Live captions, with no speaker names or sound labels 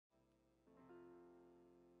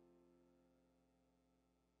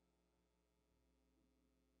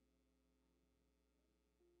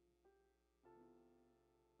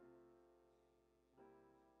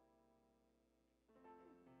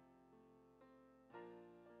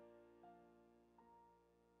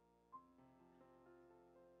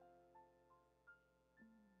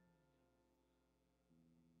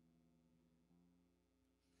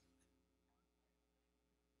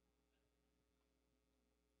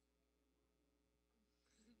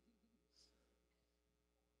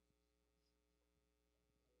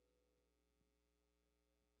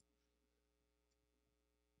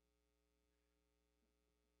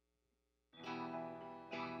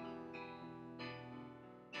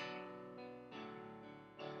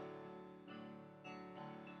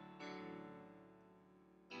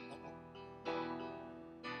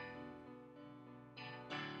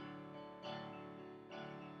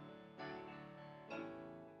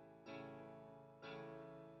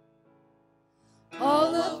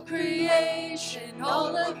creation,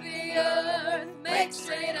 all of the earth, make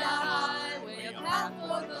straight a highway, a path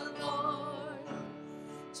for the Lord.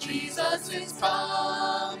 Jesus is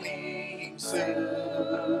coming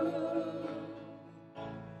soon.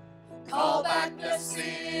 Call back the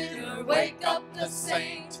sinner, wake up the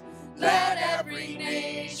saint, let every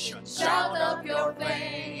nation shout of your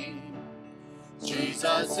fame.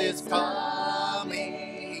 Jesus is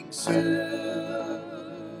coming soon.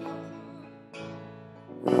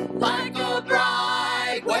 Like a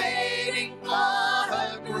bride waiting for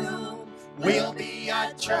her groom, we'll be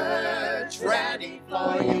at church ready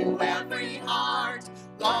for you. Every heart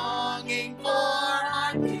longing for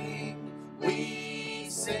our King, we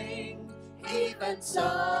sing, even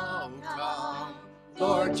so come,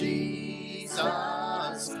 Lord Jesus,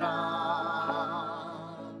 come.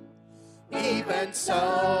 Even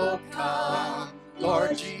so come,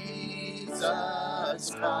 Lord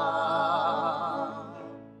Jesus, come.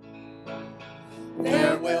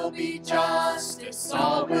 There will be justice,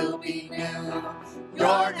 all will be new,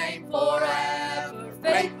 your name forever,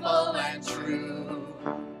 faithful and true.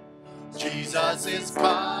 Jesus is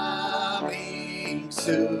coming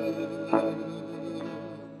soon.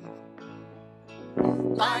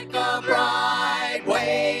 Like a bride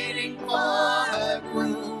waiting for her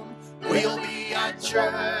groom, we'll be at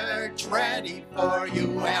church ready for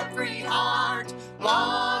you. Every heart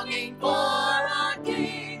longing for our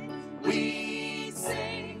King, we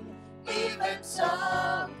sing, even so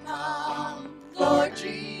come, Lord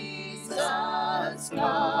Jesus,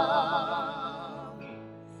 come.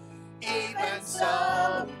 Even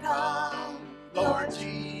so come, Lord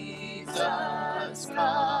Jesus,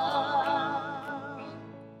 come.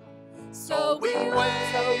 So we wait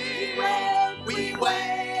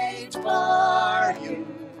for you.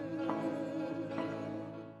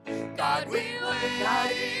 God, we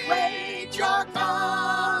wait, you're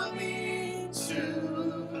coming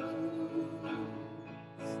soon.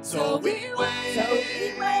 So we wait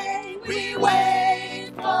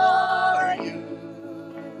for you.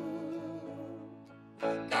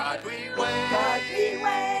 God, we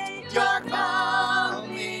wait, you're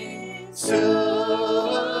coming soon.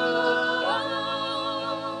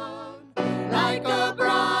 Like a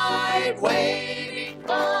bride waiting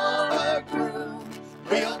for her groom,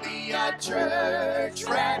 we'll be at church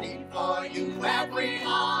ready for you. Every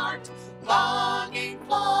heart longing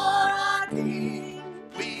for our King,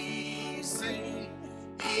 we sing,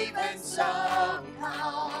 even so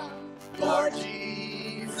come, Lord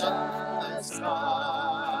Jesus, come.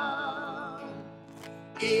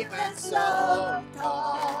 Even so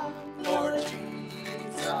come, Lord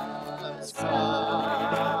Jesus,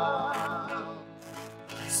 come.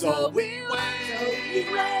 So we wait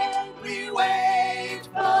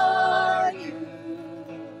for you.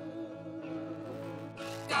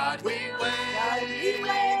 God, we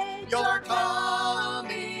wait, you're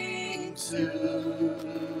coming soon.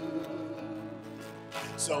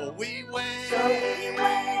 So we wait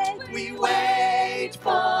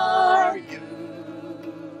for you.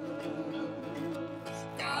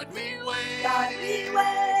 God, we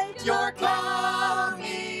wait, you're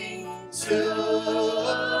coming soon.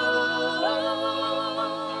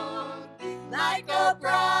 Like a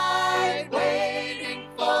bride waiting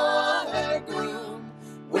for her groom,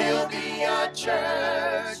 we'll be at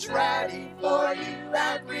church ready for you.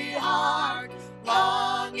 Every heart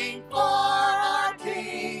longing for our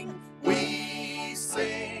King, we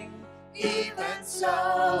sing, even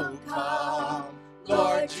so come,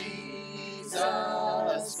 Lord Jesus,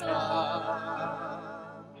 come.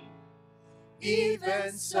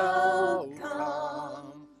 Even so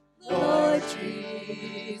come, Lord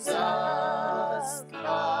Jesus,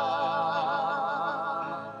 come.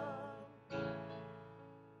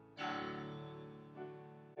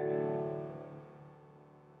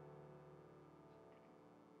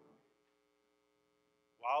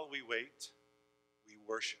 While we wait, we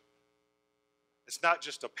worship. It's not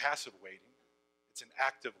just a passive waiting. It's an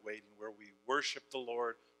active waiting where we worship the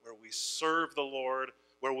Lord, where we serve the Lord,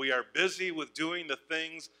 where we are busy with doing the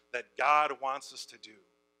things that God wants us to do,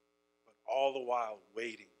 but all the while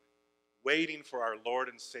waiting for our Lord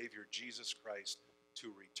and Savior Jesus Christ to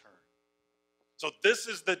return. So this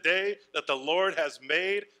is the day that the Lord has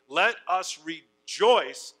made. Let us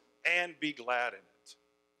rejoice and be glad in it.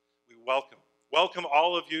 We welcome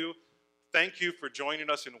all of you. Thank you for joining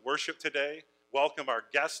us in worship today. Welcome our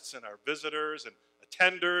guests and our visitors and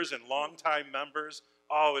attenders and longtime members.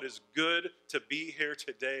 Oh, it is good to be here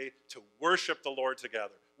today to worship the Lord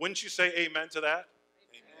together. Wouldn't you say amen to that?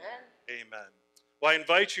 Amen. Amen. Well, I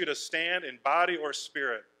invite you to stand in body or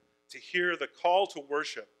spirit to hear the call to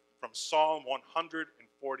worship from Psalm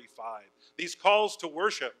 145. These calls to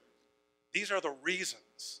worship, these are the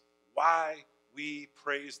reasons why we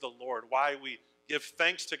praise the Lord, why we give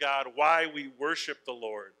thanks to God, why we worship the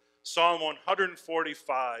Lord. Psalm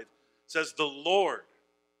 145 says, "The Lord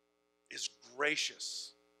is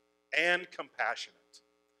gracious and compassionate,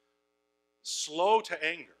 slow to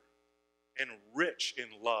anger, and rich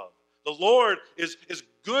in love." The Lord is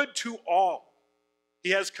good to all.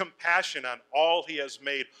 He has compassion on all he has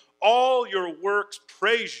made. All your works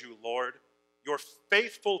praise you, Lord. Your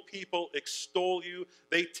faithful people extol you.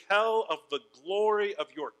 They tell of the glory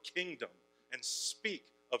of your kingdom and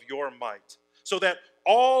speak of your might, so that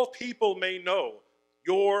all people may know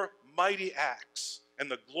your mighty acts and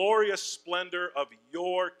the glorious splendor of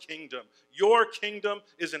your kingdom. Your kingdom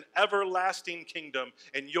is an everlasting kingdom,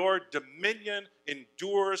 and your dominion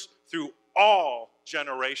endures through all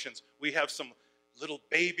generations. We have some little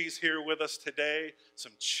babies here with us today,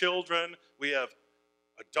 some children. We have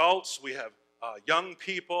adults. We have young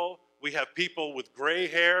people. We have people with gray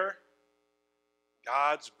hair.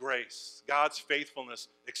 God's grace, God's faithfulness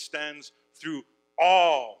extends through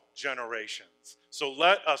all generations. So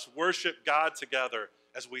let us worship God together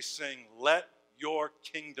as we sing, "Let your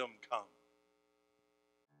kingdom come."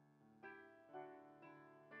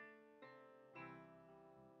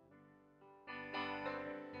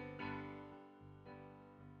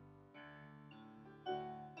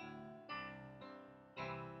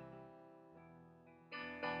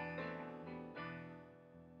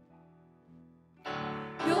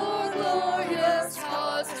 Your glorious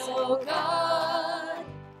cause, O God,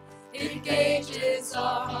 engages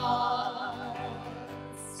our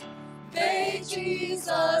hearts. May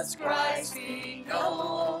Jesus Christ be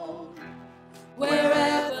known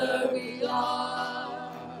wherever we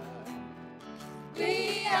are.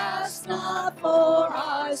 We ask not for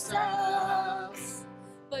ourselves,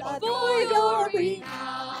 but for your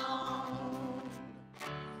renown.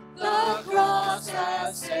 The cross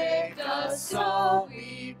has saved us, so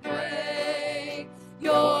we pray,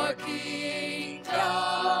 your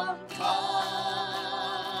kingdom come.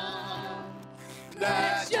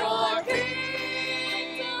 Let your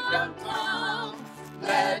kingdom come.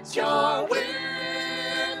 Let your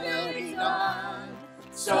will be done,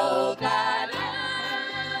 so that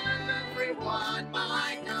everyone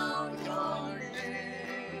might know your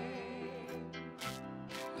name.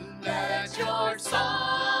 Let your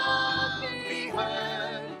song be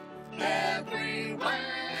heard everywhere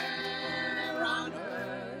on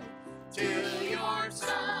earth, till your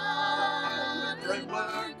sovereign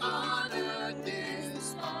work on earth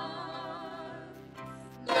is done.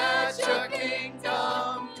 Let your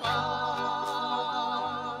kingdom come.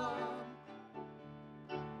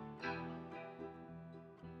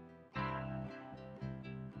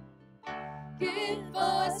 Give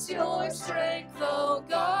us your strength, O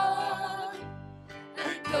God,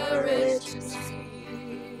 and courage to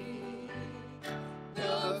see.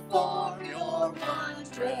 Perform your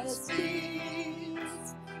wondrous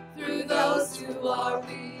deeds through those who are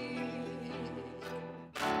weak.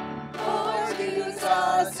 Lord, use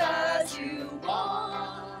us as you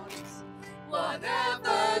want,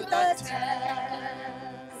 whatever the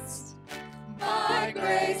test. By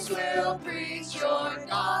grace we'll preach your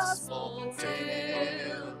gospel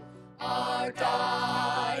till our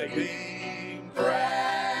dying breath.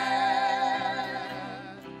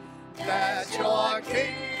 Let your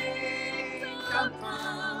kingdom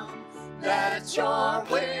come, let your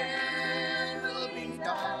will be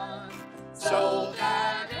done, so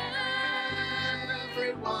that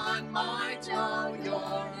everyone might know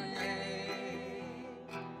your name.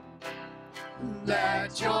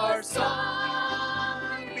 Let your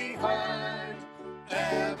song be heard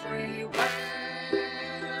everywhere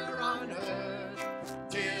on earth,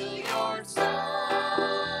 till your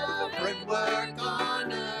sovereign work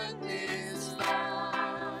on earth is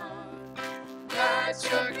done. Let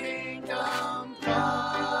your kingdom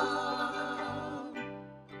come.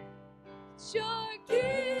 Your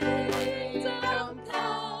kingdom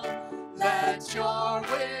come. Let your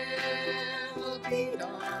will be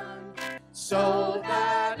done, so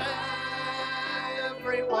that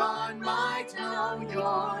everyone might know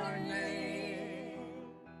your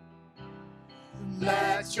name.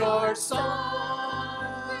 Let your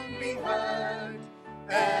song be heard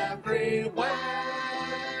everywhere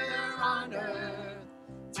on earth,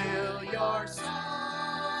 till your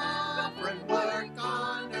sovereign work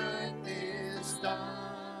on earth is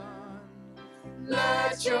done.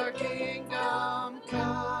 Let your kingdom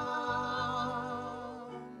come.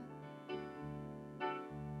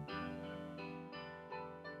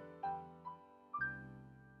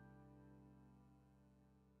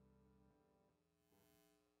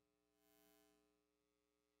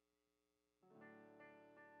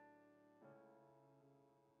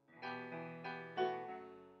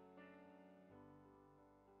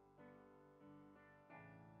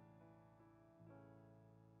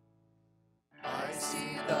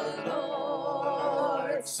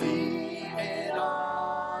 Lord seated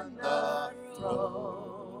on the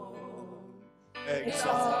throne,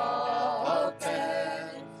 exalted,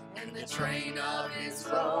 and the train of his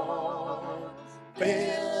robe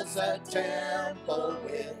fills the temple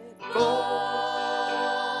with glory,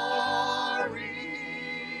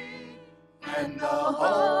 and the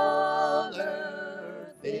whole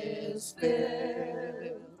earth is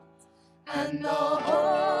filled, and the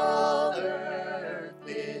whole earth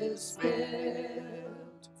is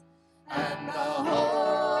filled, and the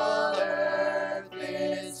whole earth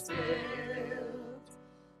is filled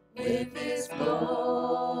with his glory.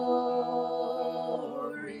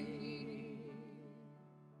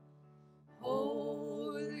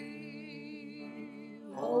 Holy,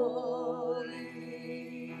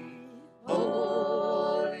 holy,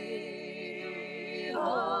 holy,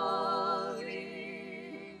 holy,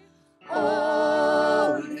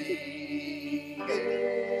 holy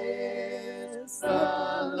is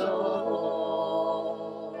the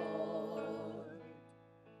Lord.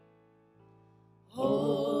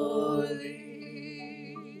 Holy,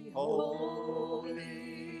 holy,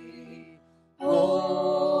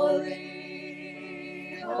 holy,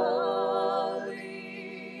 holy,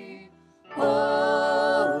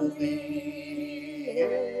 holy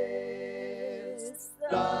is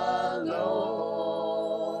the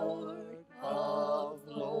Lord of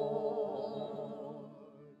Lords.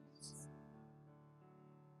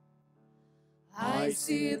 I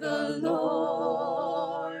see the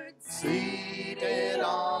Lord seated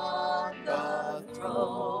on the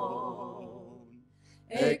throne,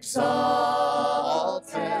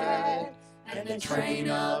 exalted, and the train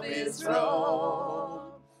of his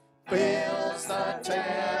robe fills the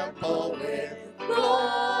temple with glory,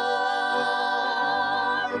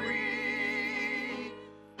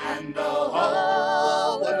 and the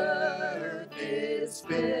whole earth is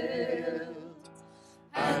filled,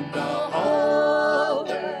 and the whole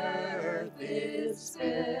earth is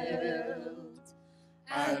filled,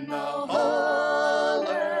 and the whole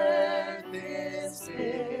earth is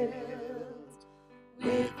filled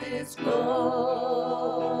with his glory.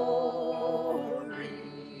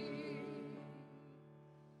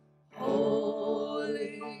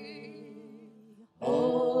 Holy,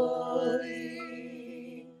 holy,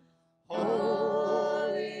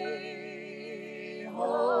 holy,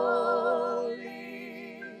 holy,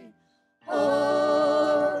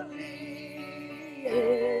 holy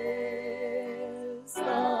is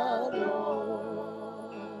the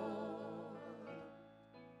Lord.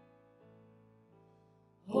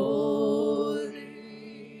 Holy,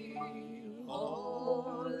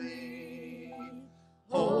 holy,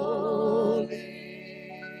 holy,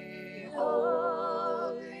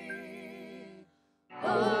 holy,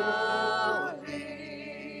 holy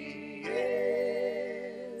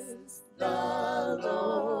is the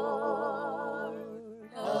Lord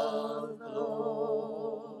of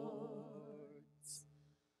Lords.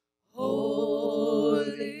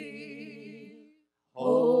 Holy,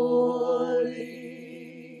 holy,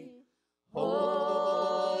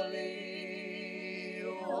 holy,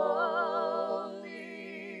 holy,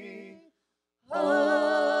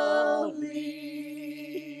 holy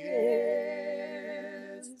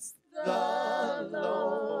is the Lord.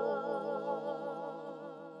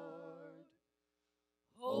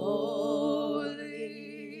 Holy,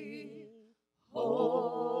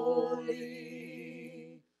 holy,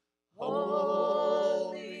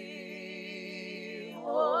 holy,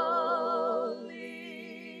 holy,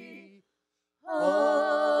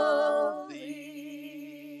 holy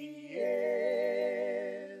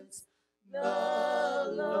is the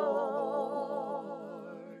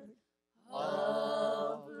Lord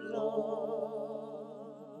of Lords.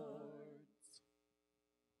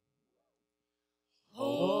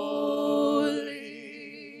 Holy,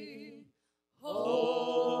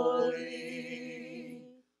 holy,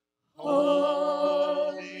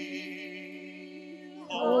 holy,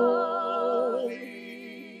 holy,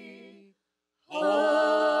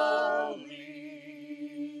 holy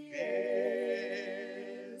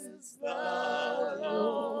is the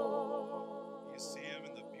Lord. You see him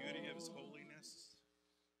in the beauty of his holiness.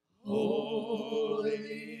 Holy,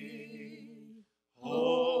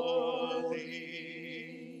 holy,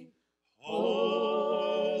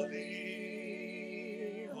 holy,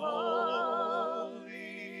 holy,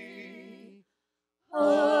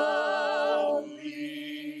 holy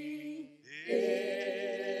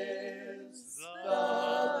is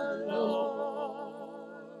the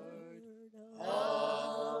Lord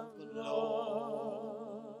of Lords.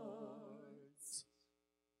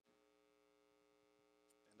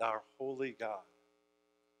 And our holy God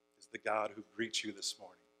is the God who greets you this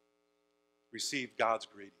morning. receive God's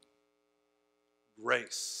greeting.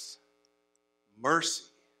 Grace, mercy,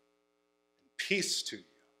 and peace to you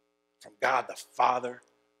from God the Father,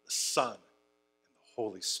 the Son, and the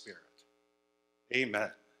Holy Spirit.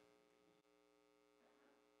 Amen.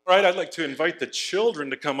 All right, I'd like to invite the children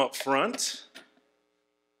to come up front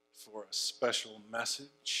for a special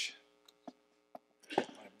message. My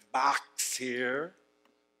box here.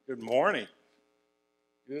 Good morning.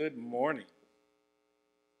 Good morning.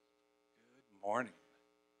 Good morning.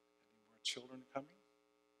 Any more children coming?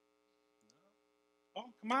 No?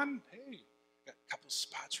 Oh, come on. Hey, got a couple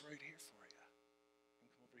spots right here for you. Come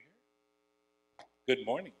over here. Good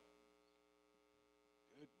morning.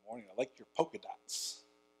 Good morning. I like your polka dots.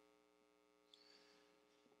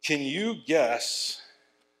 Can you guess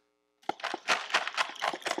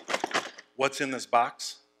what's in this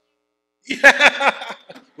box? Yeah.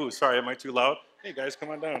 Ooh, sorry, am I too loud? Hey guys, come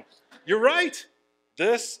on down. You're right.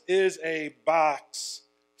 This is a box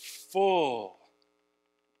full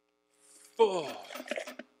of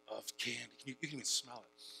candy. You can even smell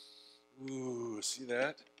it. Ooh, see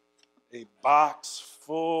that? A box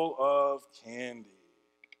full of candy.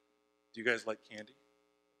 Do you guys like candy?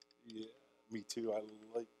 Yeah, me too. I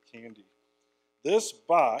like candy. This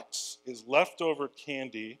box is leftover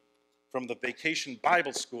candy from the vacation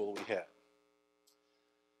Bible school we had.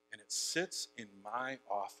 And it sits in my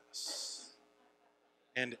office.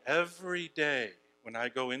 And every day when I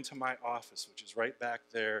go into my office, which is right back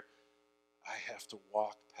there, I have to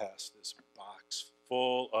walk past this box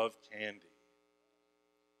full of candy.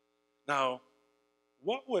 Now,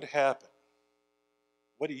 what would happen?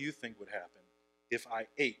 What do you think would happen if I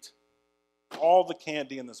ate all the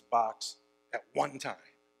candy in this box at one time?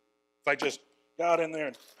 If I just got in there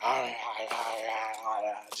and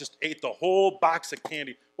just ate the whole box of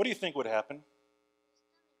candy, what do you think would happen?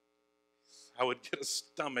 I would get a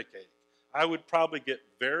stomach ache. I would probably get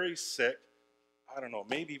very sick. I don't know,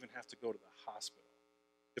 maybe even have to go to the hospital.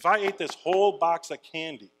 If I ate this whole box of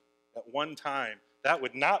candy at one time, that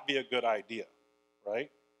would not be a good idea,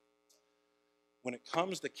 right? When it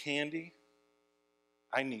comes to candy,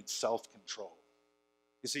 I need self-control.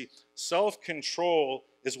 You see, self-control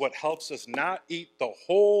is what helps us not eat the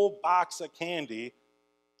whole box of candy,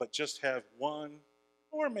 but just have one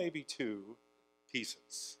or maybe two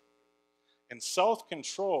pieces. And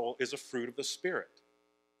self-control is a fruit of the Spirit.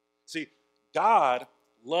 See, God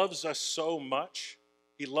loves us so much,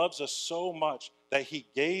 He loves us so much that He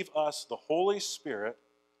gave us the Holy Spirit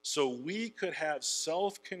so we could have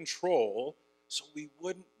self-control so we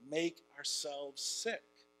wouldn't make ourselves sick.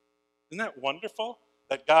 Isn't that wonderful?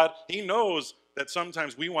 That God, He knows that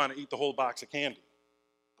sometimes we want to eat the whole box of candy.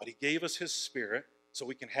 But He gave us His Spirit so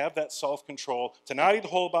we can have that self-control to not eat the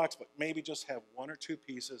whole box, but maybe just have one or two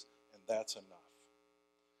pieces, and that's enough.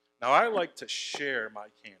 Now, I like to share my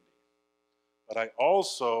candy, but I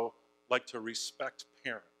also like to respect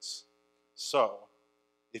parents. So,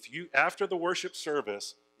 if you, after the worship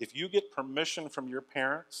service, if you get permission from your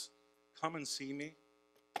parents, come and see me,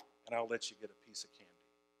 and I'll let you get a piece of candy.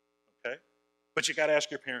 Okay? But you got to ask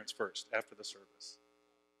your parents first after the service.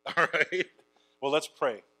 All right? Well, let's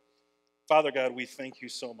pray. Father God, we thank you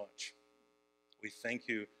so much. We thank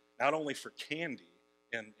you not only for candy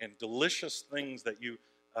and delicious things that you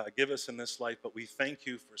give us in this life, but we thank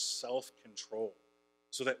you for self-control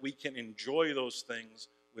so that we can enjoy those things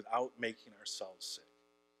without making ourselves sick.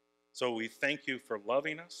 So we thank you for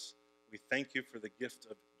loving us. We thank you for the gift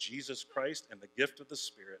of Jesus Christ and the gift of the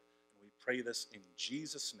Spirit. And we pray this in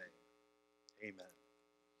Jesus' name. Amen.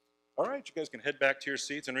 All right, you guys can head back to your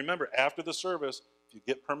seats. And remember, after the service, if you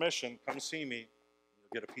get permission, come see me.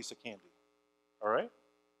 You'll get a piece of candy. All right?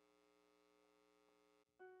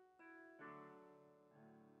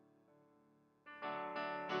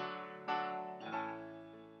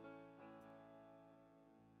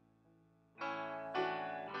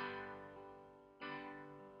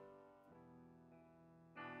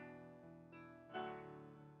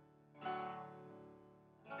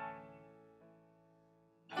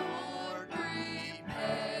 Lord,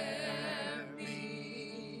 prepare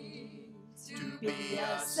me to be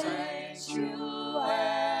a sanctuary,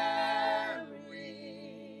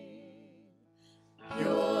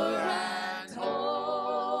 pure and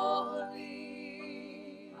holy,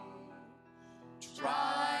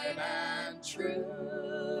 tried and true.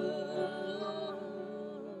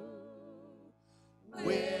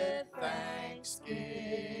 With thanksgiving,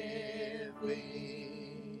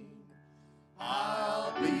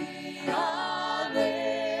 I'll be a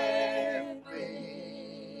living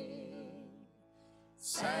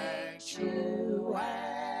sanctuary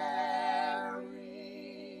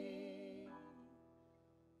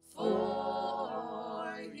for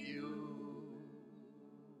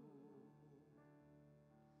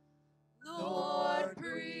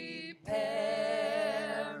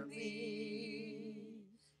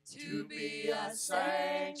a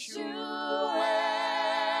sanctuary,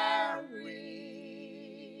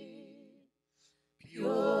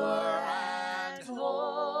 pure and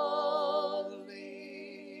holy,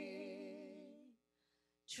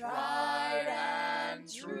 tried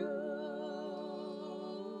and true,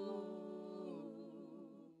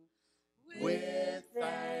 with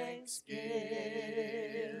thanksgiving,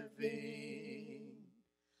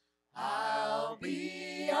 I'll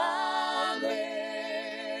be a living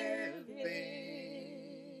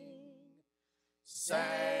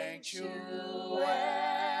sanctuary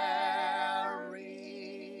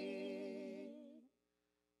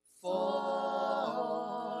for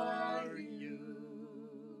you.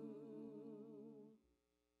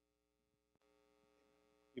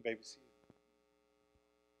 You may be seated.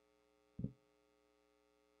 Our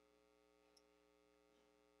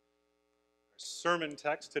sermon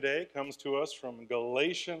text today comes to us from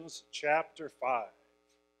Galatians chapter 5.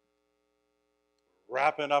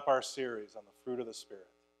 Wrapping up our series on the fruit of the Spirit.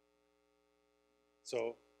 So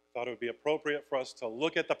I thought it would be appropriate for us to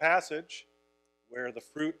look at the passage where the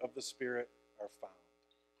fruit of the Spirit are found.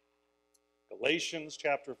 Galatians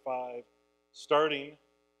chapter 5, starting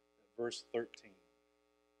at verse 13.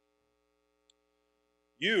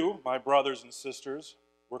 You, my brothers and sisters,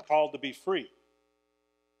 were called to be free,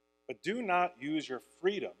 but do not use your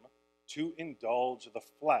freedom to indulge the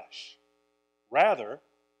flesh. Rather,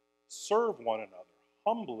 serve one another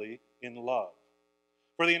humbly in love.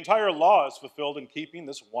 For the entire law is fulfilled in keeping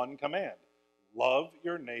this one command: love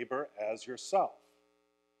your neighbor as yourself.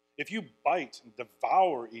 If you bite and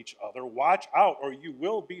devour each other, watch out, or you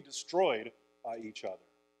will be destroyed by each other.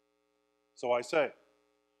 So I say,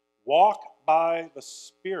 walk by the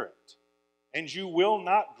Spirit, and you will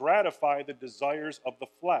not gratify the desires of the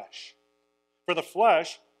flesh. For the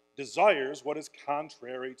flesh desires what is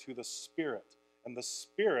contrary to the Spirit, and the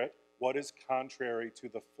Spirit what is contrary to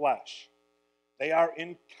the flesh. They are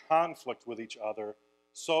in conflict with each other,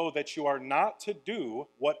 so that you are not to do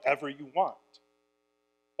whatever you want.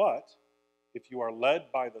 But if you are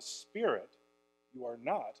led by the Spirit, you are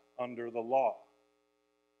not under the law.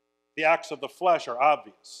 The acts of the flesh are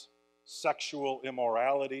obvious: sexual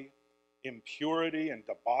immorality, impurity and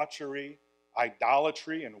debauchery,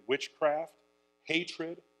 idolatry and witchcraft,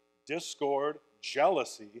 hatred, discord,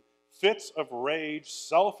 jealousy, fits of rage,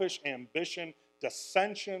 selfish ambition,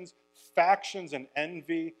 dissensions, factions and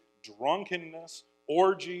envy, drunkenness,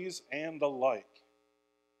 orgies, and the like.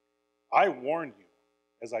 I warn you,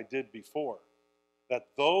 as I did before,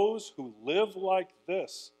 that those who live like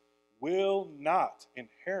this will not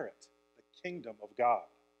inherit the kingdom of God.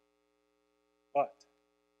 But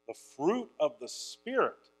the fruit of the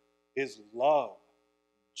Spirit is love,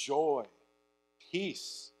 joy,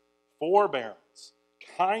 peace, forbearance,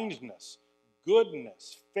 kindness,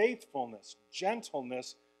 goodness, faithfulness,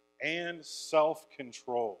 gentleness, and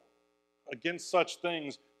self-control. Against such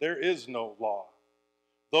things there is no law.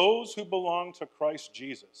 Those who belong to Christ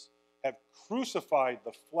Jesus have crucified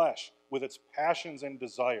the flesh with its passions and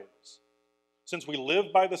desires. Since we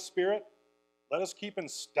live by the Spirit, let us keep in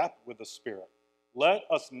step with the Spirit. Let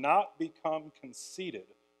us not become conceited,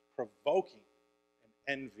 provoking and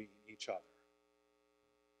envying each other.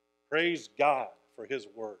 Praise God for His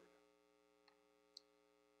word.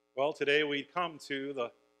 Well, today we come to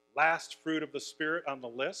the last fruit of the Spirit on the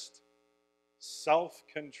list: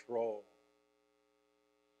 self-control.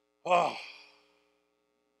 Oh,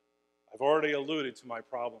 I've already alluded to my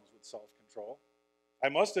problems with self-control. I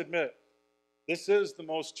must admit, this is the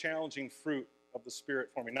most challenging fruit of the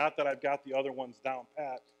Spirit for me. Not that I've got the other ones down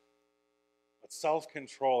pat, but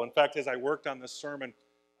self-control. In fact, as I worked on this sermon,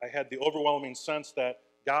 I had the overwhelming sense that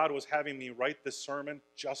God was having me write this sermon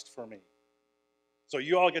just for me. So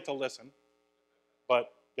you all get to listen,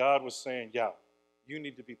 but God was saying, yeah, you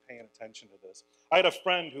need to be paying attention to this. I had a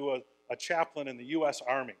friend who was a chaplain in the U.S.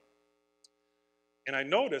 Army. And I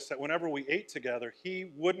noticed that whenever we ate together,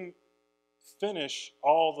 he wouldn't finish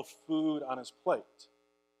all the food on his plate.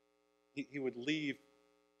 He would leave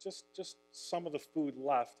just some of the food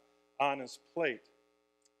left on his plate.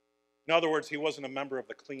 In other words, he wasn't a member of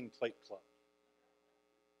the Clean Plate Club.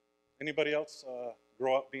 Anybody else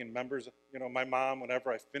grow up being members? You know, my mom,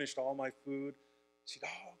 whenever I finished all my food, she'd,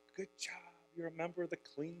 oh, good job. You're a member of the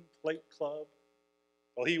Clean Plate Club.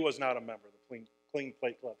 Well, he was not a member of the Clean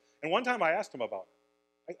Plate Club. And one time I asked him about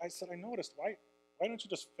it. I said, I noticed, why don't you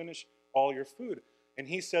just finish all your food? And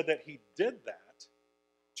he said that he did that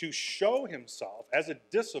to show himself, as a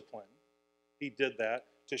discipline, he did that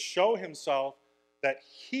to show himself that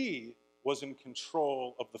he was in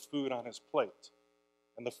control of the food on his plate.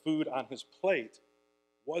 And the food on his plate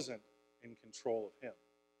wasn't in control of him.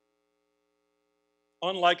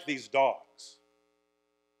 unlike these dogs.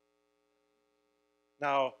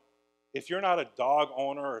 Now, if you're not a dog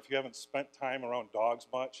owner or if you haven't spent time around dogs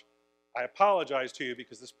much, I apologize to you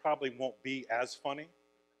because this probably won't be as funny.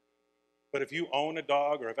 But if you own a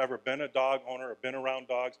dog or have ever been a dog owner or been around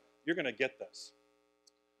dogs, you're going to get this.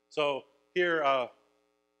 So here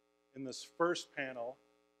in this first panel,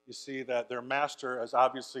 you see that their master has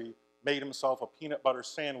obviously made himself a peanut butter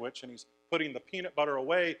sandwich and he's putting the peanut butter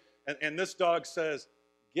away. And this dog says,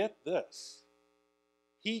 get this.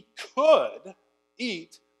 He could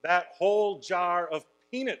eat that whole jar of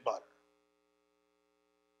peanut butter.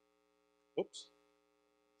 Oops.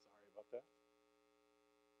 Sorry about that.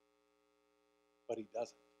 But he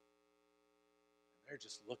doesn't. And they're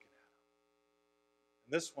just looking at him.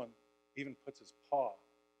 And this one even puts his paw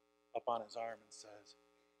up on his arm and says,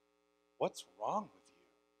 what's wrong with you?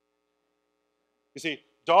 You see,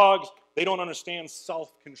 dogs, they don't understand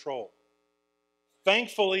self-control.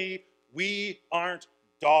 Thankfully, we aren't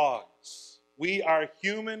dogs. We are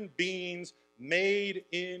human beings made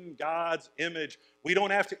in God's image. We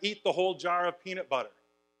don't have to eat the whole jar of peanut butter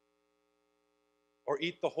or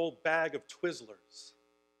eat the whole bag of Twizzlers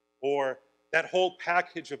or that whole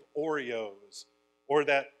package of Oreos or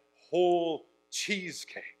that whole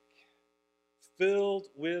cheesecake. Filled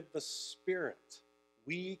with the Spirit,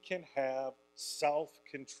 we can have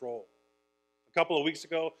self-control. A couple of weeks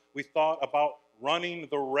ago, we thought about running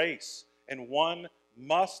the race, and one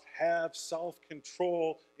must have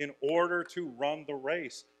self-control in order to run the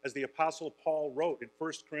race. As the Apostle Paul wrote in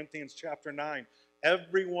 1 Corinthians chapter 9,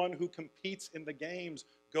 everyone who competes in the games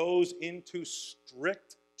goes into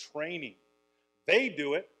strict training. They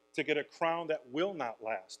do it to get a crown that will not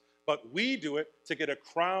last, but we do it to get a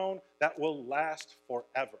crown that will last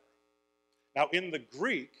forever. Now in the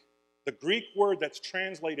Greek word that's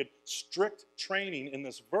translated strict training in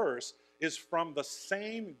this verse is from the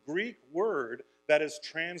same Greek word that is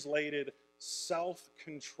translated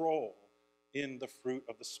self-control in the fruit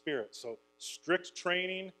of the Spirit. So strict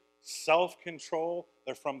training, self-control,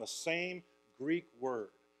 they're from the same Greek word.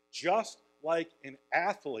 Just like an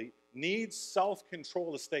athlete needs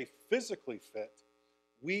self-control to stay physically fit,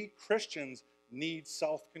 we Christians need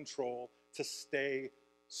self-control to stay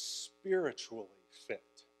spiritually fit.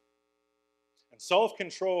 And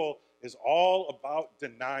self-control is all about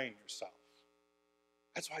denying yourself.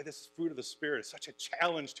 That's why this fruit of the Spirit is such a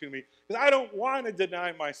challenge to me, because I don't want to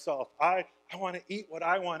deny myself. I want to eat what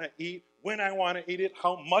I want to eat, when I want to eat it,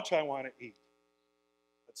 how much I want to eat.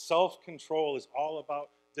 But self-control is all about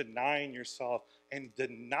denying yourself, and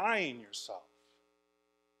denying yourself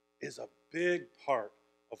is a big part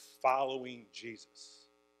of following Jesus.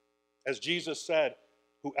 As Jesus said,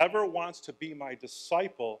 whoever wants to be my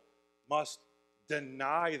disciple must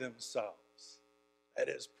deny themselves. That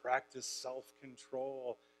is, practice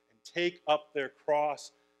self-control and take up their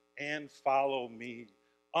cross and follow me.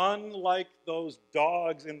 Unlike those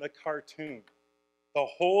dogs in the cartoon, the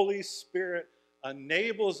Holy Spirit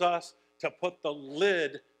enables us to put the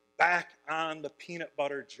lid back on the peanut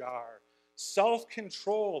butter jar.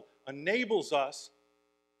 Self-control enables us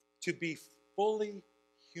to be fully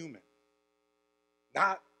human,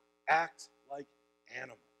 not act like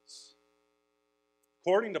animals.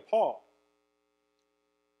 According to Paul,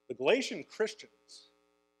 the Galatian Christians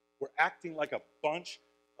were acting like a bunch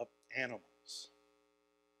of animals.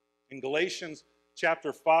 In Galatians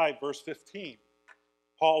chapter 5, verse 15,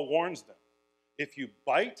 Paul warns them, if you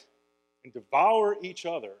bite and devour each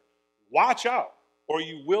other, watch out, or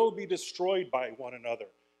you will be destroyed by one another.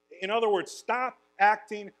 In other words, stop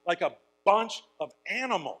acting like a bunch of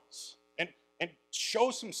animals and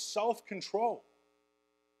show some self-control.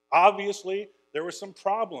 Obviously, there were some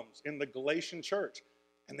problems in the Galatian church,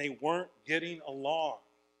 and they weren't getting along.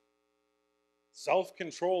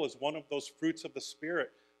 Self-control is one of those fruits of the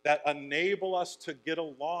Spirit that enable us to get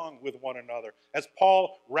along with one another. As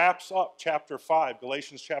Paul wraps up chapter 5,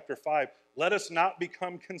 Galatians chapter 5, let us not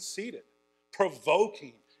become conceited,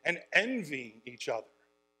 provoking, and envying each other.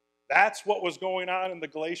 That's what was going on in the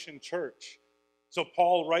Galatian church. So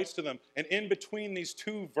Paul writes to them, and in between these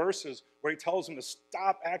two verses where he tells them to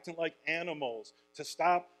stop acting like animals, to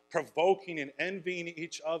stop provoking and envying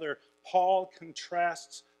each other, Paul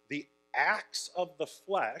contrasts the acts of the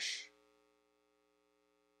flesh.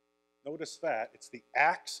 Notice that. It's the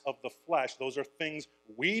acts of the flesh. Those are things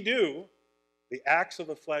we do, the acts of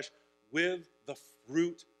the flesh, with the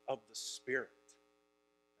fruit of the Spirit.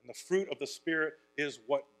 And the fruit of the Spirit is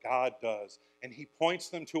what God does. And he points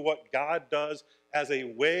them to what God does as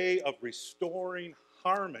a way of restoring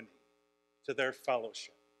harmony to their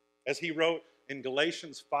fellowship. As he wrote in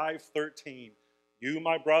Galatians 5:13, you,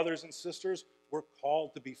 my brothers and sisters, we're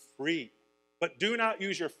called to be free. But do not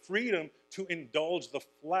use your freedom to indulge the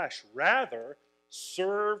flesh. Rather,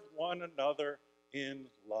 serve one another in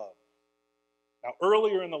love. Now,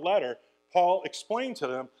 earlier in the letter, Paul explained to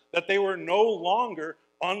them that they were no longer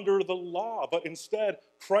under the law, but instead,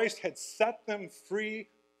 Christ had set them free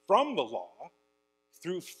from the law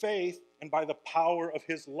through faith and by the power of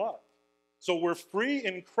his love. So we're free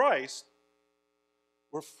in Christ.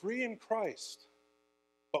 We're free in Christ,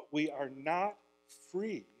 but we are not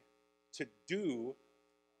free to do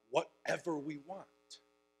whatever we want,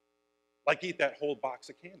 like eat that whole box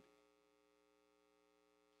of candy.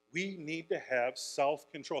 We need to have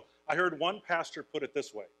self-control. I heard one pastor put it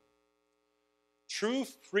this way: true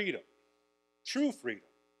freedom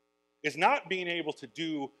is not being able to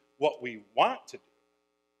do what we want to do.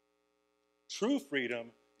 True freedom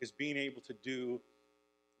is being able to do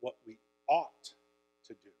what we ought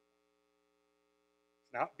to do.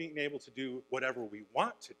 It's not being able to do whatever we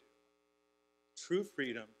want to do. True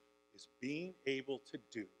freedom is being able to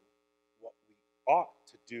do what we ought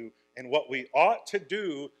to do. And what we ought to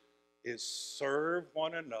do is serve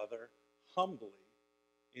one another humbly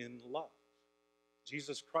in love.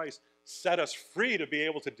 Jesus Christ set us free to be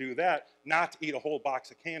able to do that, not to eat a whole box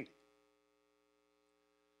of candy.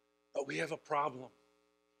 But we have a problem,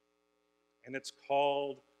 and it's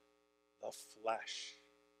called the flesh.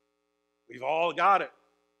 We've all got it.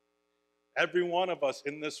 Every one of us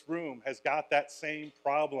in this room has got that same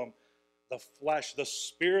problem. The flesh. The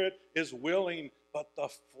spirit is willing, but the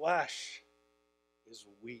flesh is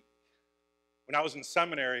weak. When I was in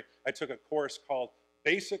seminary, I took a course called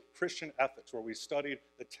Basic Christian Ethics, where we studied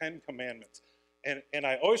the 10 Commandments. And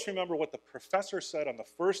I always remember what the professor said on the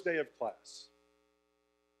first day of class,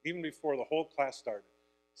 even before the whole class started,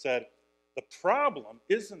 said, the problem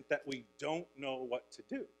isn't that we don't know what to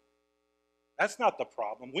do. That's not the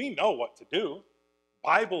problem. We know what to do. The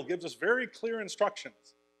Bible gives us very clear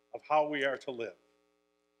instructions of how we are to live.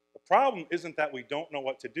 The problem isn't that we don't know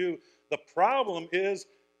what to do. The problem is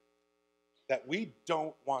that we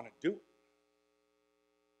don't want to do it.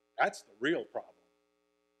 That's the real problem.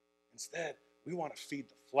 Instead, we want to feed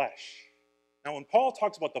the flesh. Now, when Paul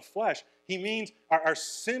talks about the flesh, he means our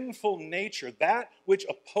sinful nature, that which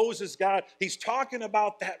opposes God. He's talking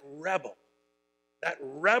about that rebel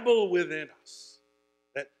within us,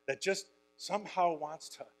 that just somehow wants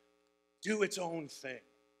to do its own thing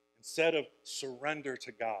instead of surrender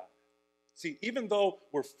to God. See, even though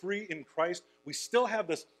we're free in Christ, we still have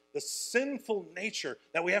this sinful nature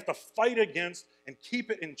that we have to fight against and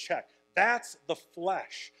keep it in check. That's the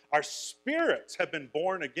flesh. Our spirits have been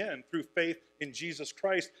born again through faith in Jesus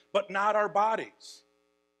Christ, but not our bodies.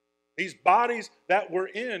 These bodies that we're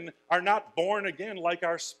in are not born again like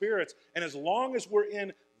our spirits. And as long as we're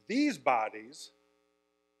in these bodies,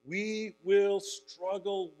 we will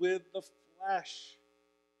struggle with the flesh,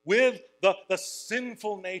 with the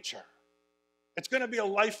sinful nature. It's going to be a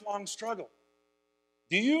lifelong struggle.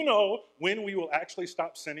 Do you know when we will actually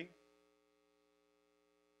stop sinning?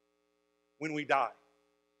 When we die.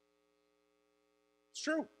 It's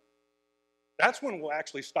true. That's when we'll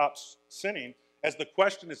actually stop sinning, as the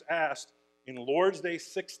question is asked in Lord's Day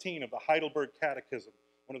 16 of the Heidelberg Catechism,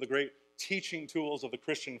 one of the great teaching tools of the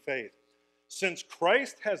Christian faith. Since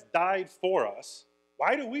Christ has died for us,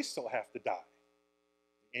 why do we still have to die?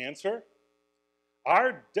 The answer: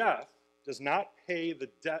 our death does not pay the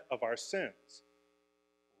debt of our sins.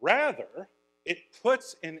 Rather, it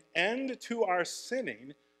puts an end to our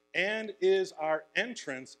sinning and is our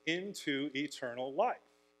entrance into eternal life.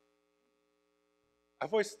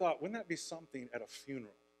 I've always thought, wouldn't that be something at a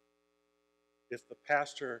funeral? If the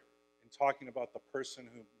pastor, in talking about the person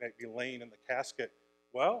who might be laying in the casket,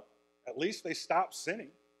 well, at least they stopped sinning.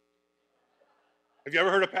 Have you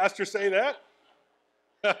ever heard a pastor say that?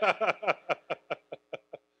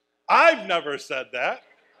 I've never said that.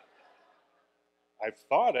 I've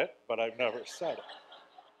thought it, but I've never said it.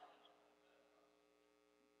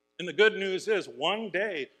 And the good news is, one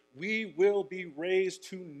day we will be raised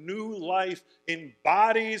to new life in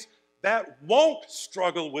bodies that won't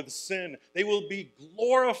struggle with sin. They will be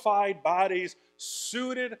glorified bodies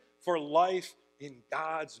suited for life in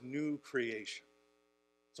God's new creation.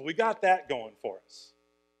 So we got that going for us.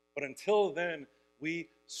 But until then, we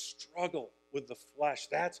struggle with the flesh.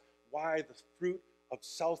 That's why the fruit of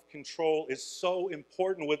self-control is so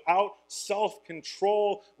important. Without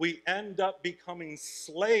self-control, we end up becoming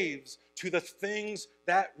slaves to the things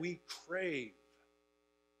that we crave.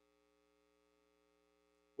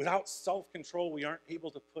 Without self-control, we aren't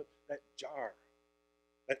able to put that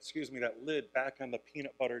lid back on the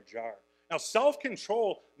peanut butter jar. Now,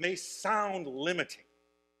 self-control may sound limiting,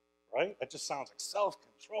 right? That just sounds like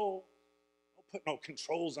self-control. Don't put no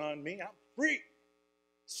controls on me. I'm free.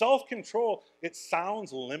 Self-control, it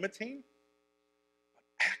sounds limiting, but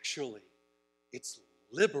actually, it's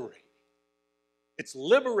liberating. It's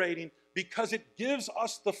liberating because it gives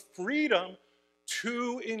us the freedom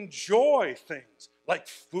to enjoy things like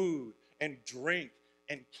food and drink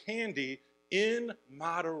and candy in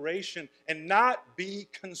moderation and not be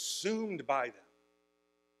consumed by them.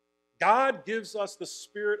 God gives us the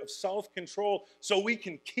spirit of self-control so we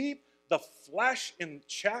can keep the flesh in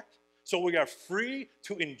check, so we are free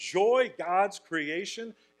to enjoy God's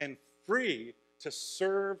creation and free to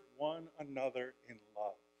serve one another in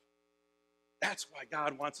love. That's why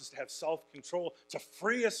God wants us to have self-control, to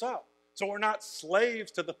free us up, so we're not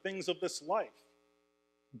slaves to the things of this life.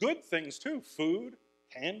 Good things too, food,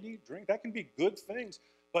 candy, drink, that can be good things.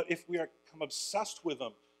 But if we become obsessed with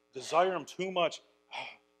them, desire them too much,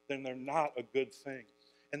 then they're not a good thing.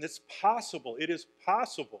 And it's possible, it is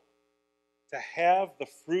possible to have the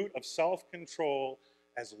fruit of self-control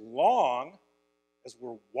as long as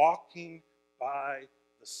we're walking by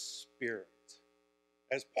the Spirit.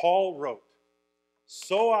 As Paul wrote,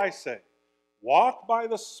 "So I say, walk by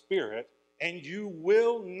the Spirit, and you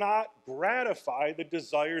will not gratify the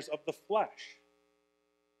desires of the flesh."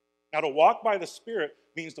 Now, to walk by the Spirit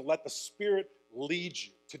means to let the Spirit lead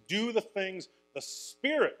you, to do the things the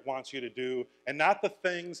Spirit wants you to do, and not the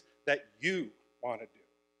things that you want to do.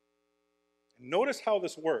 And notice how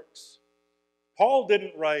this works. Paul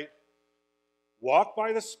didn't write, walk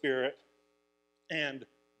by the Spirit and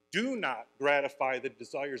do not gratify the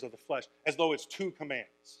desires of the flesh, as though it's two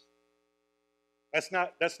commands. That's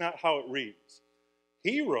not how it reads.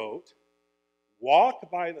 He wrote, walk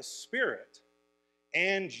by the Spirit,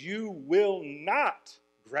 and you will not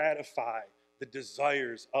gratify the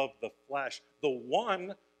desires of the flesh. The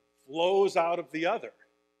one flows out of the other.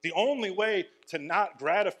 The only way to not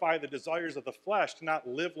gratify the desires of the flesh, to not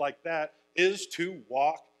live like that, is to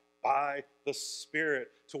walk by the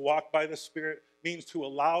Spirit. To walk by the Spirit means to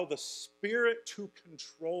allow the Spirit to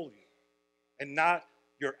control you and not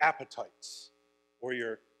your appetites or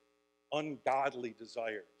your ungodly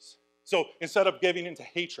desires. So instead of giving into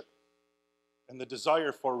hatred and the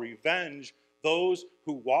desire for revenge, those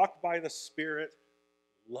who walk by the Spirit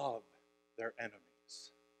love their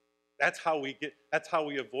enemies. That's how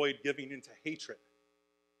we avoid giving into hatred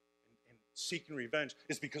and seeking revenge,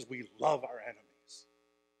 is because we love our enemies.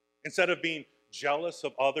 Instead of being jealous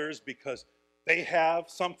of others because they have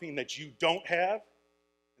something that you don't have,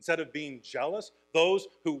 instead of being jealous, those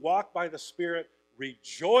who walk by the Spirit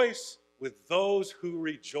rejoice with those who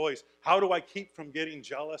rejoice. How do I keep from getting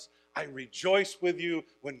jealous? I rejoice with you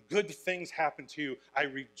when good things happen to you. I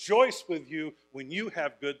rejoice with you when you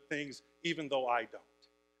have good things, even though I don't.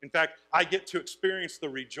 In fact, I get to experience the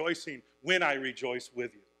rejoicing when I rejoice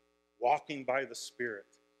with you, walking by the Spirit.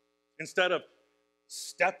 Instead of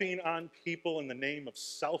stepping on people in the name of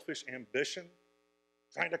selfish ambition,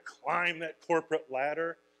 trying to climb that corporate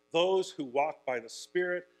ladder, those who walk by the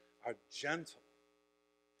Spirit are gentle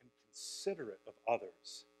and considerate of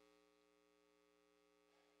others.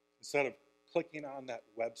 Instead of clicking on that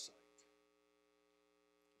website,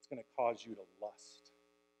 it's going to cause you to lust.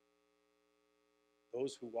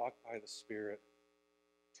 Those who walk by the Spirit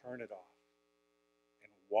turn it off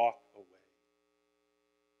and walk away.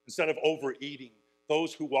 Instead of overeating,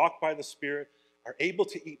 those who walk by the Spirit are able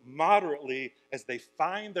to eat moderately as they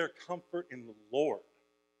find their comfort in the Lord,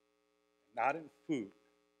 not in food.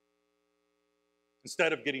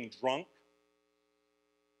 Instead of getting drunk,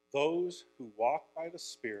 those who walk by the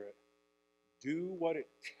Spirit do what it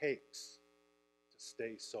takes to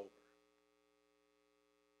stay sober.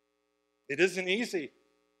 It isn't easy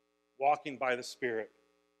walking by the Spirit.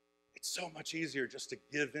 It's so much easier just to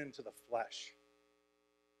give in to the flesh.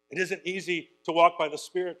 It isn't easy to walk by the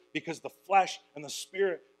Spirit because the flesh and the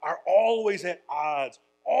Spirit are always at odds,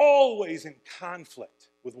 always in conflict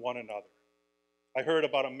with one another. I heard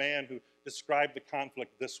about a man who described the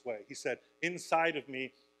conflict this way. He said, inside of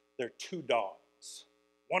me, there are two dogs.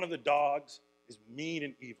 One of the dogs is mean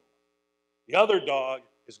and evil. The other dog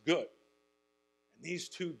is good. And these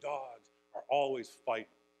two dogs are always fighting.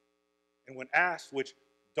 And when asked which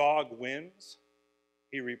dog wins,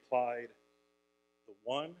 he replied, the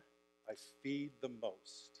one I feed the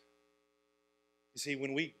most. You see,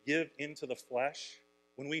 when we give into the flesh,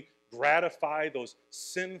 when we gratify those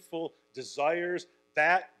sinful desires,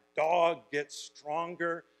 that dog gets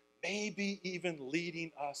stronger, maybe even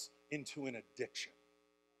leading us into an addiction.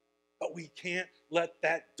 But we can't let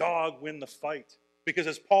that dog win the fight. Because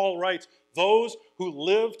as Paul writes, those who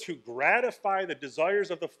live to gratify the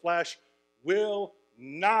desires of the flesh will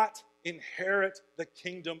not inherit the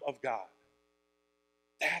kingdom of God.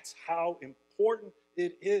 That's how important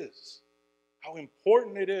it is. How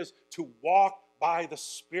important it is to walk by the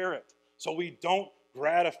Spirit so we don't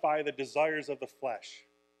gratify the desires of the flesh.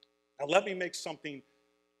 Now, let me make something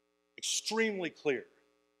extremely clear.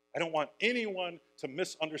 I don't want anyone to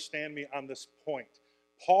misunderstand me on this point.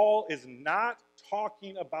 Paul is not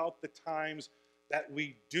talking about the times that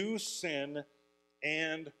we do sin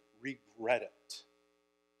and regret it.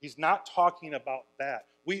 He's not talking about that.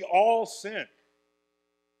 We all sin.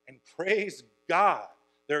 And praise God,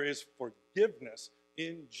 there is forgiveness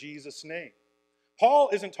in Jesus' name. Paul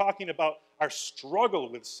isn't talking about our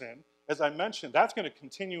struggle with sin. As I mentioned, that's going to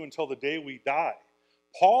continue until the day we die.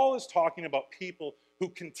 Paul is talking about people who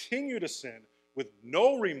continue to sin with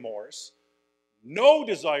no remorse, no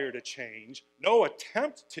desire to change, no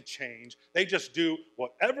attempt to change. They just do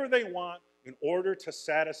whatever they want in order to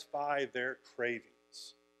satisfy their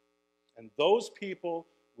cravings. And those people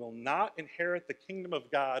will not inherit the kingdom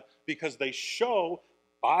of God because they show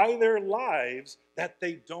by their lives that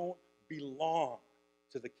they don't belong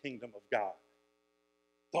to the kingdom of God.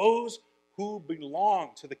 Those who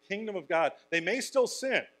belong to the kingdom of God, they may still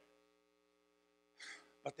sin,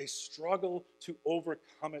 but they struggle to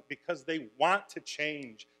overcome it because they want to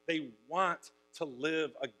change. They want to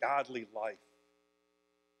live a godly life.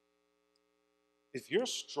 If you're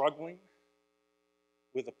struggling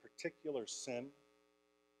with a particular sin,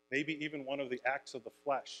 maybe even one of the acts of the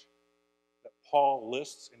flesh that Paul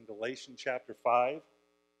lists in Galatians chapter 5,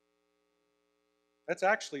 that's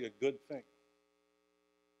actually a good thing.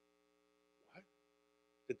 What?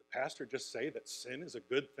 Did the pastor just say that sin is a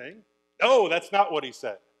good thing? No, that's not what he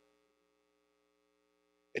said.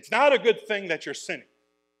 It's not a good thing that you're sinning.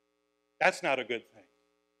 That's not a good thing.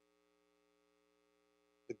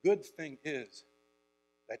 The good thing is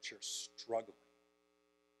that you're struggling.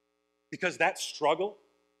 Because that struggle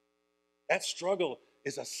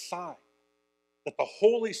is a sign that the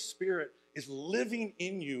Holy Spirit is living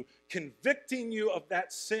in you, convicting you of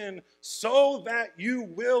that sin so that you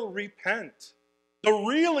will repent. The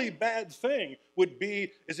really bad thing would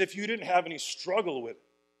be is if you didn't have any struggle with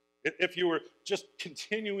it. If you were just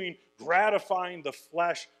continuing gratifying the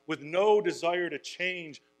flesh with no desire to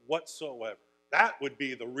change whatsoever. That would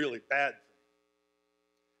be the really bad thing.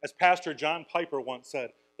 As Pastor John Piper once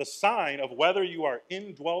said, the sign of whether you are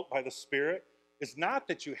indwelt by the Spirit is not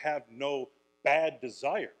that you have no bad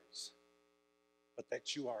desires, but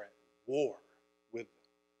that you are at war with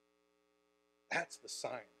them. That's the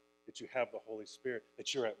sign that you have the Holy Spirit,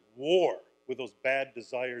 that you're at war with those bad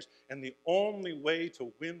desires. And the only way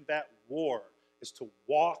to win that war is to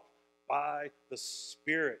walk by the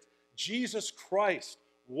Spirit. Jesus Christ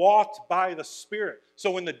walked by the Spirit. So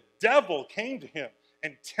when the devil came to him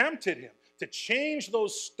and tempted him to change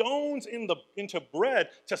those stones into bread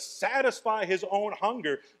to satisfy his own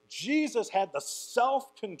hunger, Jesus had the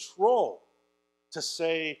self-control to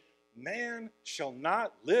say, man shall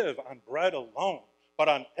not live on bread alone, but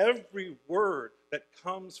on every word that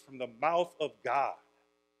comes from the mouth of God.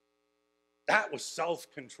 That was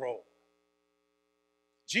self-control.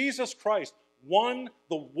 Jesus Christ won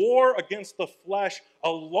the war against the flesh a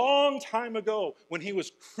long time ago when he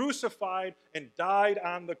was crucified and died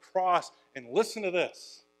on the cross. And listen to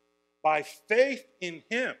this. By faith in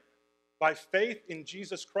him, by faith in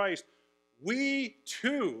Jesus Christ, we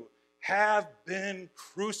too have been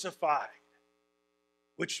crucified,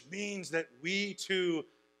 which means that we too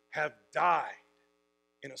have died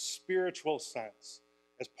in a spiritual sense.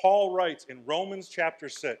 As Paul writes in Romans chapter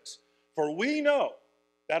 6, for we know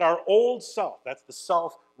that our old self, that's the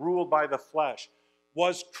self ruled by the flesh,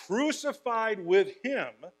 was crucified with him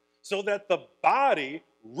so that the body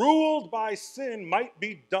ruled by sin might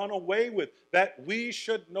be done away with, that we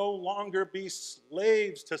should no longer be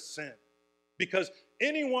slaves to sin. Because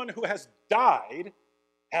anyone who has died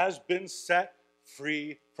has been set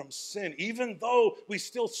free from sin. Even though we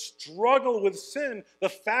still struggle with sin, the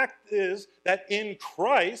fact is that in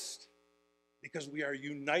Christ, because we are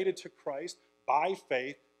united to Christ by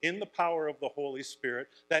faith in the power of the Holy Spirit,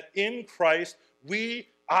 that in Christ we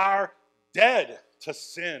are dead to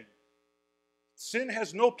sin. Sin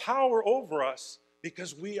has no power over us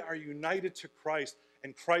because we are united to Christ,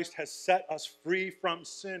 and Christ has set us free from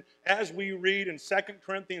sin. As we read in 2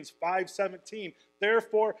 Corinthians 5:17,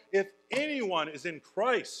 therefore, if anyone is in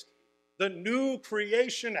Christ, the new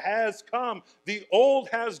creation has come. The old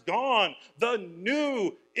has gone. The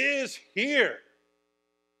new is here.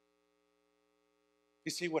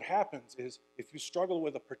 You see, what happens is if you struggle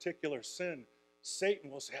with a particular sin, Satan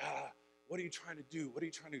will say, What are you trying to do? What are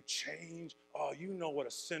you trying to change? Oh, you know what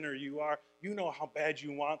a sinner you are. You know how bad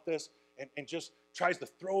you want this. And just tries to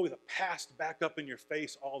throw the past back up in your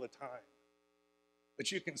face all the time.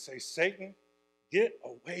 But you can say, Satan, get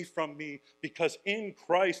away from me, because in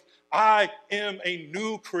Christ I am a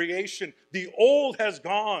new creation. The old has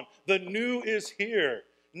gone. The new is here.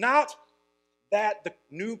 Not that the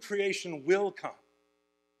new creation will come.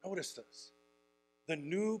 Notice this. The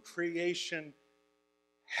new creation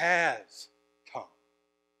has come.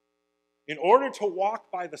 In order to walk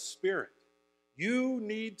by the Spirit, you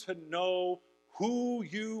need to know who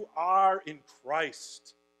you are in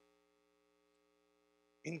Christ.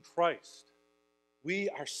 In Christ, we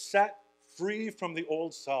are set free from the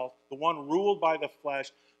old self, the one ruled by the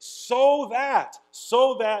flesh, so that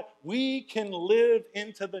we can live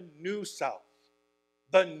into the new self,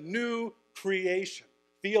 the new creation.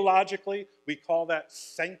 Theologically, we call that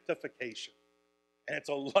sanctification. And it's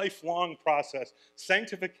a lifelong process.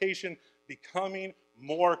 Sanctification, becoming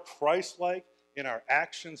more Christ-like in our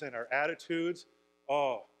actions and our attitudes.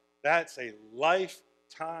 Oh, that's a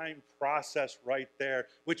lifetime process right there,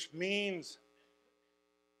 which means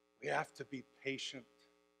we have to be patient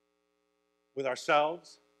with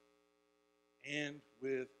ourselves and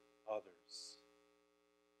with others.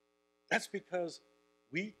 That's because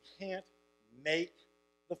we can't make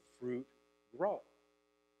the fruit grow.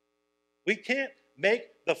 We can't make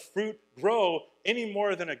the fruit grow any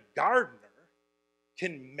more than a gardener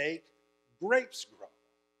can make grapes grow.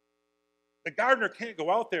 The gardener can't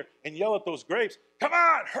go out there and yell at those grapes, come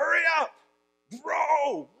on, hurry up,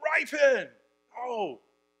 grow, ripen. Oh,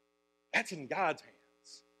 that's in God's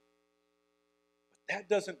hands. But that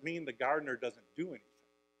doesn't mean the gardener doesn't do anything.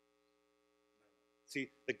 See,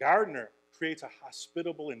 the gardener creates a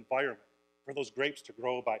hospitable environment for those grapes to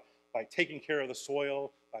grow by taking care of the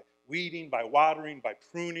soil, by weeding, by watering, by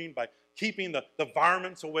pruning, by keeping the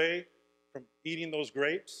varmints away from eating those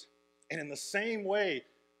grapes. And in the same way,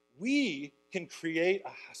 we can create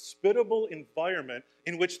a hospitable environment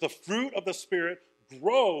in which the fruit of the Spirit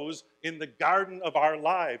grows in the garden of our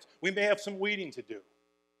lives. We may have some weeding to do.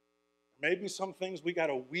 Maybe some things we got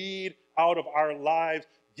to weed out of our lives,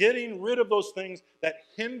 getting rid of those things that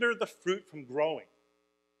hinder the fruit from growing.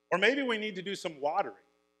 Or maybe we need to do some watering.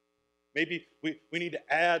 Maybe we need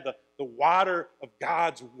to add the water of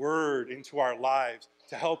God's word into our lives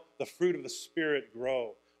to help the fruit of the Spirit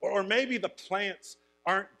grow. Or maybe the plants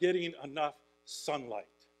aren't getting enough sunlight.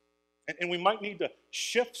 And we might need to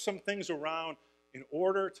shift some things around in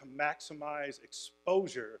order to maximize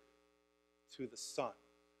exposure to the sun.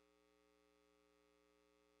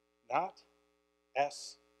 Not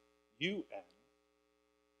S-U-N,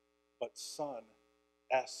 but sun,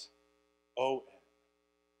 S-O-N.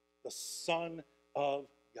 The Son of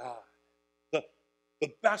God.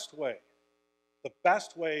 The best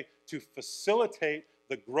way to facilitate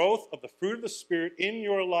the growth of the fruit of the Spirit in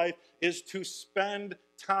your life is to spend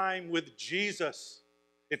time with Jesus.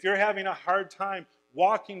 If you're having a hard time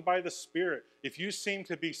walking by the Spirit, if you seem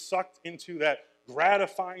to be sucked into that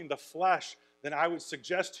gratifying the flesh, then I would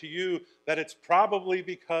suggest to you that it's probably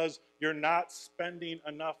because you're not spending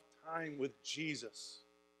enough time with Jesus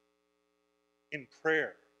in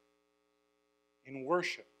prayer, in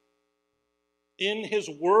worship, in His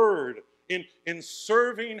Word, in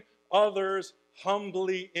serving others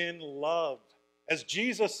humbly in love. As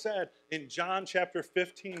Jesus said in John chapter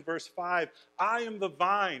 15, verse 5, I am the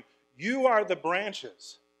vine, you are the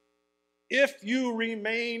branches. If you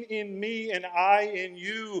remain in me and I in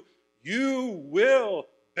you, you will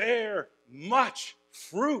bear much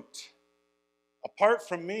fruit. Apart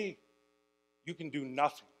from me, you can do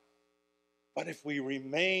nothing. But if we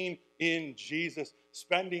remain in Jesus,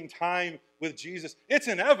 spending time with Jesus, it's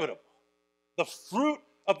inevitable. The fruit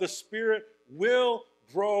of the Spirit will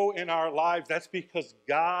grow in our lives. That's because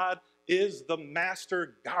God is the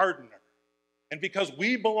master gardener. And because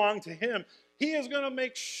we belong to Him, He is going to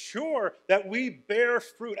make sure that we bear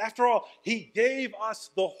fruit. After all, He gave us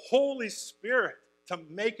the Holy Spirit to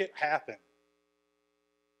make it happen.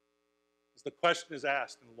 As the question is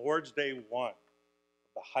asked in Lord's Day 1 of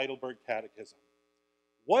the Heidelberg Catechism,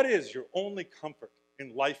 what is your only comfort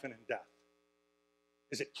in life and in death?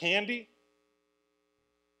 Is it candy?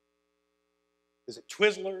 Is it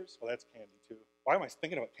Twizzlers? Well, that's candy too. Why am I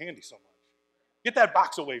thinking about candy so much? Get that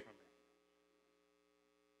box away from me.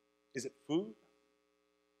 Is it food?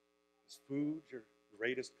 Is food your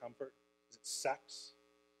greatest comfort? Is it sex?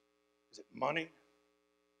 Is it money?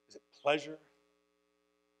 Is it pleasure?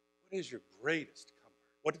 What is your greatest comfort?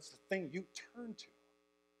 What is the thing you turn to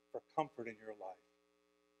for comfort in your life?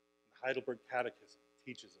 The Heidelberg Catechism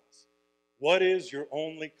teaches us What is your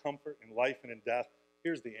only comfort in life and in death?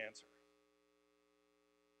 Here's the answer.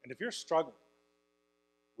 And if you're struggling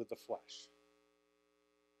with the flesh,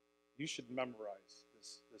 you should memorize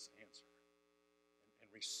this answer and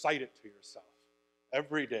recite it to yourself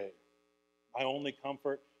every day. My only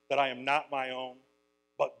comfort, that I am not my own,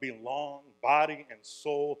 but belong, body and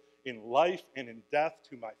soul, in life and in death,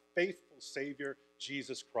 to my faithful Savior,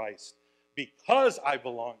 Jesus Christ. Because I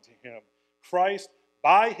belong to him, Christ,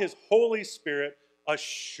 by his Holy Spirit,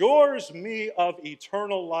 assures me of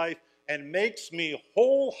eternal life and makes me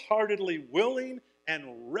wholeheartedly willing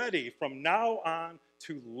and ready from now on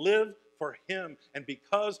to live for him. And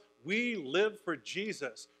because we live for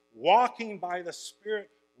Jesus, walking by the Spirit,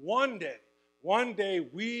 one day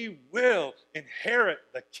we will inherit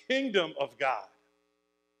the kingdom of God.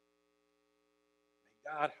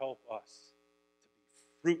 May God help us to be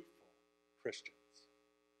fruitful Christians.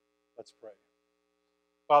 Let's pray.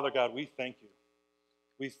 Father God, we thank you.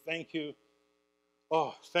 We thank you.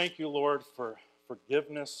 Oh, thank you, Lord, for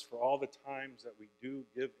forgiveness, for all the times that we do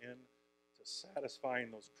give in to satisfying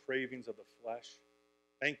those cravings of the flesh.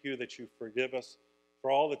 Thank you that you forgive us for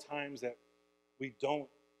all the times that we don't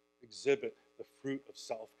exhibit the fruit of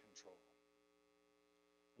self-control.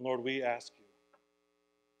 And Lord, we ask you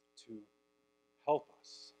to help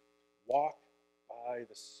us walk by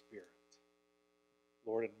the Spirit.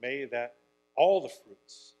 Lord, and may that all the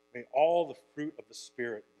fruits, may all the fruit of the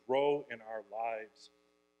Spirit grow in our lives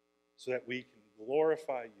so that we can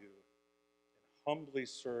glorify you and humbly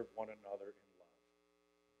serve one another in love.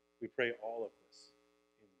 We pray all of this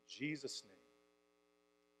in Jesus' name.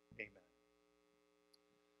 Amen.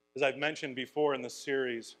 As I've mentioned before in the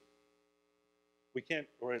series, we can't,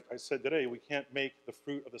 or I said today, we can't make the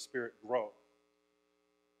fruit of the Spirit grow.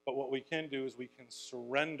 But what we can do is we can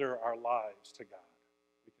surrender our lives to God.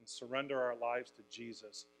 We can surrender our lives to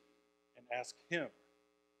Jesus and ask him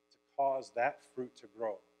to cause that fruit to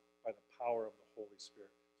grow by the power of the Holy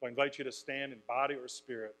Spirit. So I invite you to stand in body or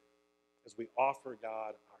spirit as we offer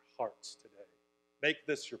God our hearts today. Make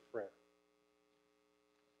this your prayer.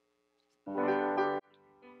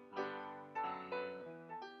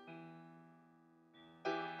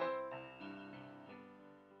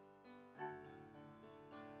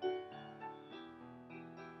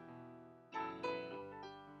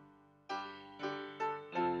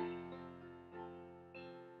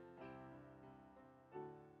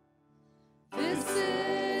 This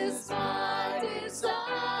is my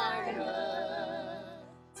desire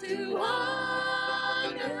to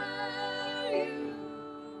honor you,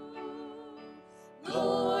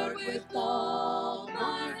 Lord, with all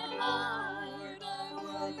my heart I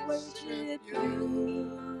will worship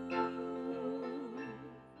you.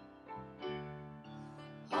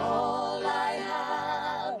 All I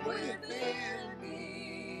have within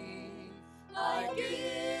me, I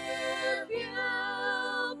give you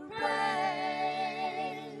praise.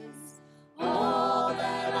 All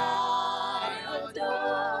that I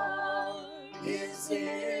adore is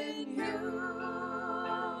in you.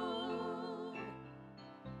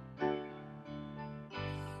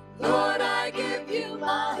 Lord, I give you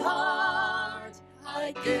my heart,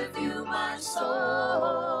 I give you my soul.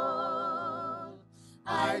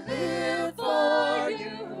 I live for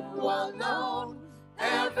you alone.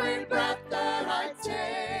 Every breath that I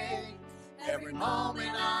take, every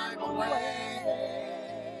moment I'm awake.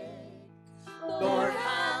 Lord,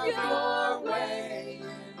 have your way in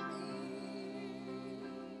me.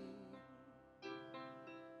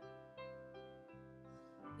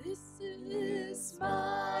 This is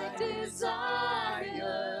my desire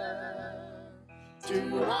to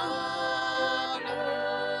honor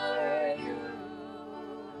you,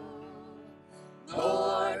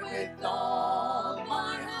 Lord, with all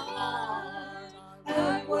my heart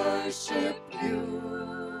I worship you.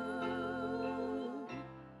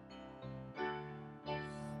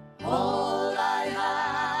 All I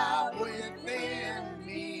have within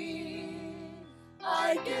me,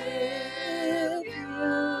 I give you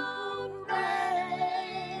praise.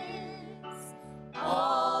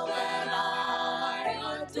 All that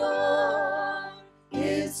I adore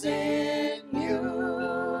is in you.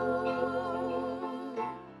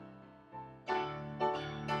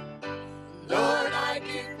 Lord, I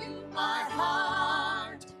give you my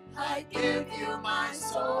heart, I give you my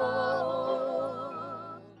soul.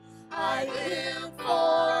 I live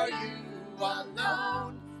for you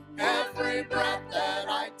alone. Every breath that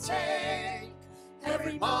I take,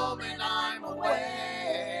 every moment I'm awake.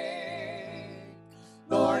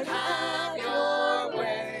 Lord, have your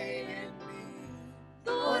way in me.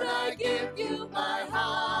 Lord, I give you my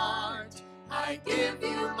heart, I give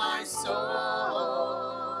you my soul.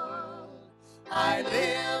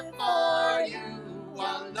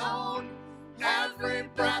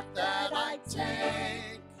 breath that I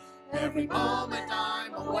take, every moment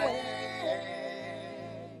I'm awake.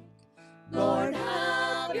 Lord,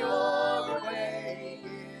 have your way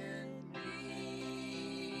in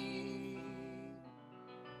me.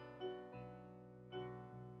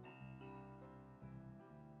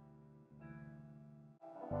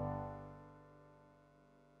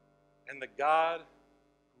 And the God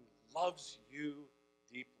who loves you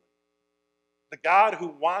deeply, the God who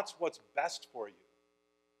wants what's best for you,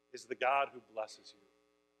 is the God who blesses you.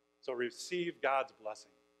 So receive God's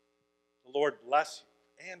blessing. The Lord bless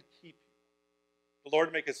you and keep you. The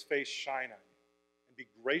Lord make his face shine on you and be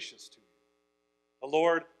gracious to you. The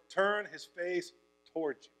Lord turn his face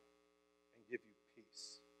towards you and give you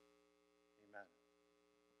peace. Amen.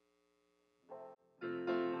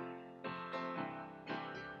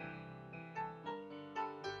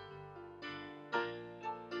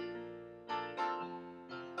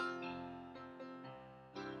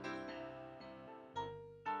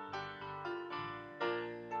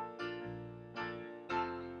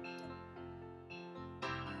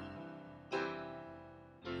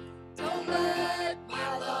 Don't let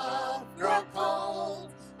my love grow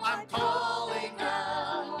cold. I'm calling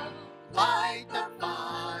out. Light the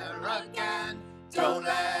fire again. Don't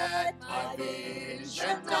let my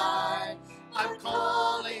vision die. I'm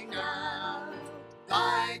calling out.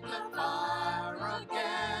 Light the fire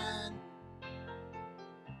again.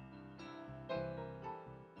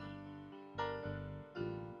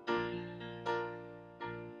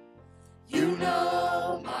 You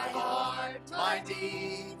know my heart, my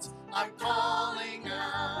deeds. I'm calling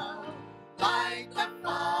out. Light the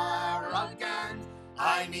fire again.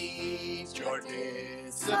 I need your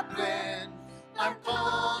discipline. I'm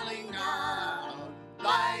calling out.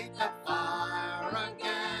 Light the fire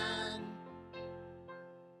again.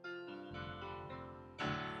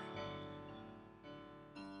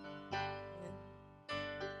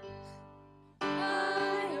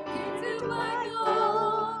 I am into my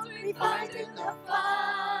gold, refined in the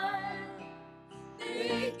fire.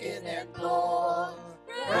 Naked and poor,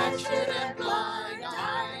 wretched and blind,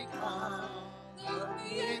 I come,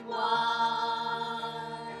 looking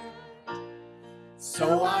wide.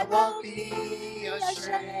 So I won't be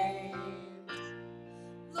ashamed.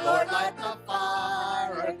 Lord, light the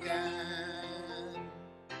fire again.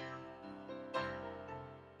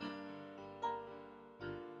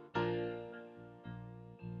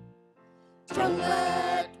 Don't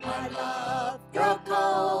let my love grow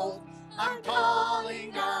cold. I'm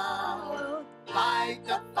calling out. Light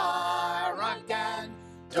the fire again.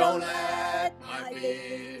 Don't let my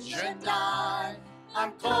vision die.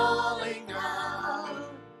 I'm calling out.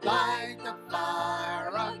 Light the fire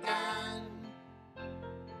again.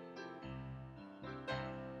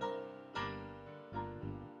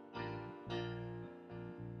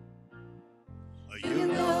 You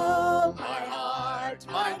know my heart,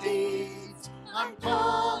 my deeds. I'm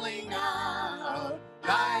calling out.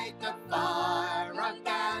 Light the fire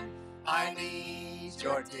again. I need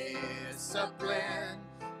your discipline.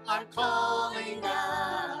 I'm calling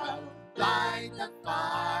out. Light the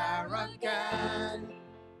fire again.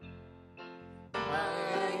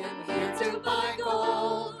 I am here to buy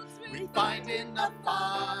gold, refined in the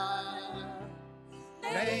fire.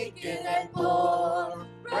 Naked and poor,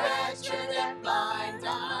 wretched and blind,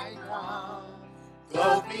 I come.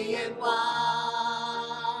 Clothe me in white,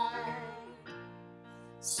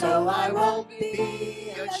 so I won't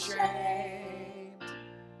be ashamed.